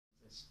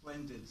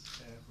splendid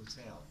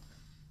hotel.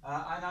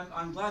 And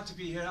I'm glad to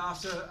be here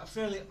after a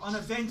fairly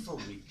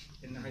uneventful week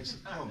in the House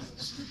of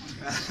Commons.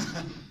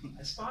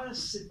 As far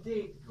as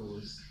sedate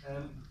goes,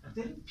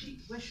 didn't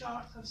Pete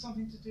Wishart have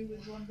something to do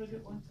with John Ridd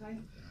at one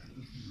time?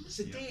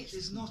 Sedate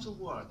is not a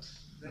word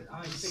that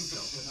I think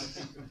of when I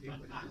think of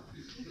people.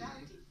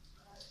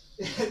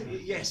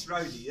 Yes,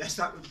 rowdy, yes,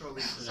 that would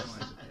probably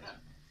summarize it.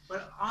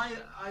 But I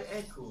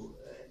echo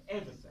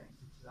everything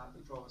that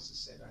the Provost has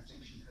said. I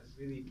think she has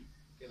really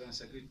given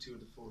us a good tour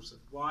de force of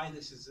why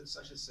this is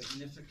such a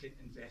significant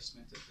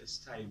investment at this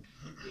time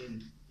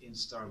in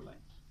Stirling.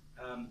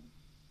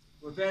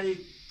 We're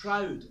very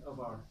proud of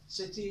our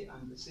city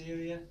and this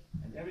area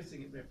and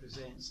everything it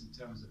represents in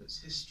terms of its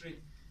history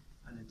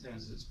and in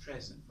terms of its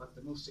present. But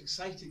the most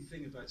exciting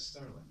thing about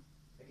Stirling,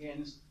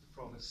 again, as the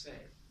Provost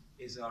said,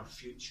 is our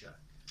future.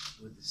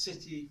 With the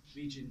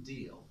city-region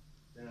deal,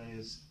 there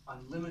is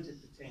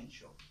unlimited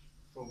potential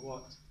for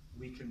what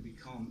we can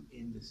become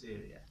in this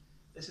area.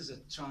 This is a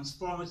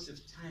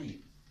transformative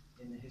time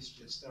in the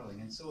history of Stirling,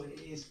 and so it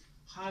is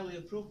highly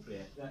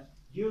appropriate that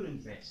your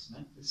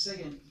investment, the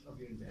second of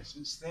your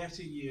investments,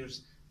 30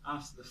 years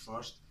after the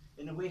first,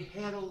 in a way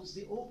heralds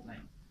the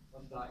opening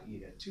of that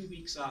era, 2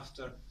 weeks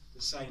after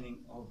the signing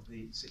of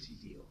the city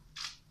deal.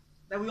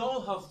 Now, we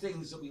all have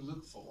things that we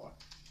look for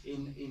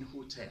in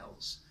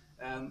hotels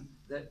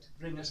that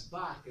bring us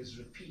back as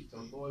repeat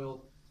or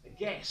loyal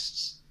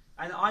guests.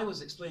 And I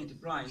was explaining to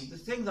Brian, the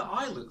thing that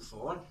I look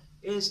for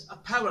is a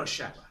power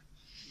shower.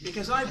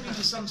 Because I've been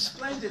to some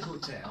splendid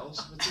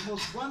hotels with the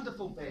most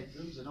wonderful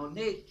bedrooms and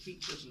ornate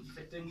features and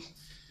fittings,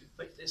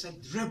 but it's a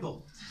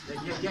dribble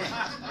that you get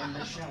in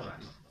the shower.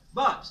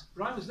 But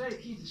Brian was very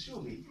keen to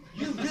show me,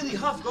 you really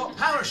have got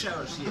power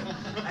showers here.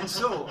 And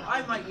so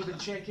I might even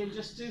check in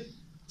just to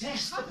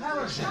test the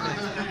power shower.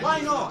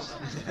 Why not?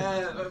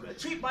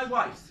 Treat my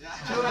wife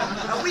to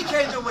a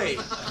weekend away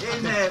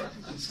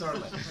in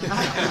Stirling.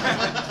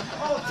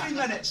 Oh, 3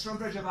 minutes from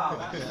Bridge of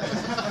Alba.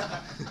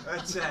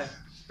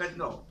 But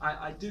no,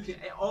 I do,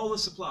 all the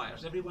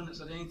suppliers, everyone that's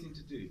had anything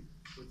to do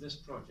with this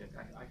project,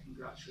 I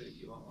congratulate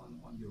you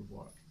on your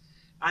work.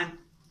 And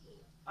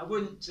I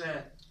wouldn't,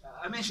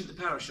 I mentioned the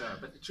power shower,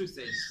 but the truth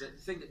is that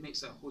the thing that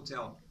makes a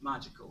hotel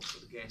magical for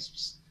the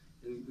guests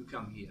who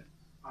come here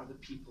are the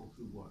people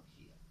who work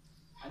here.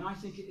 And I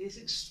think it is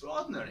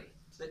extraordinary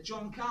that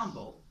John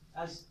Campbell,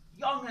 as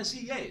young as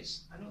he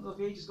is, I don't know if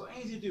age has got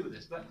anything to do with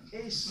this, but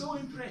it is so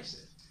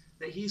impressive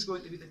that he's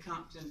going to be the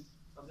captain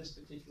of this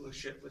particular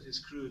ship with his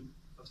crew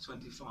of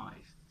 25.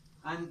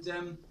 And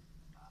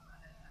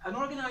an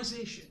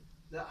organisation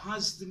that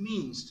has the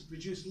means to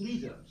produce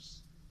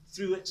leaders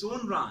through its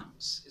own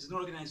ranks is an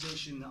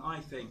organisation that I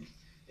think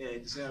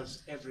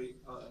deserves every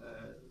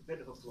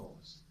bit of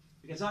applause.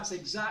 Because that's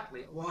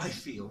exactly what I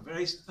feel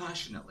very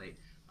passionately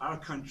our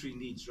country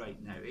needs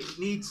right now. It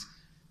needs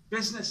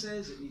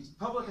businesses, it needs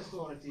public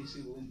authorities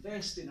who will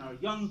invest in our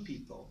young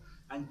people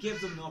and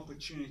give them the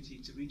opportunity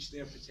to reach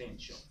their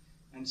potential.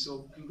 And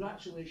so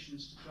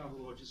congratulations to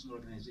Travelodge as an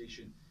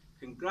organisation,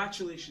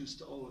 congratulations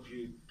to all of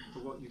you for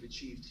what you've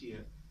achieved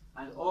here,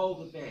 and all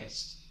the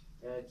best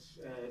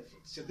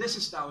to this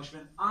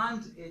establishment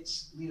and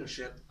its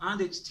leadership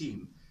and its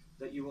team,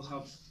 that you will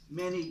have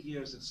many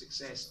years of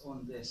success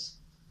on this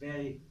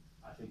very,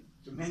 I think,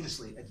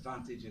 tremendously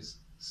advantageous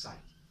site.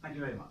 Thank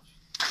you very much.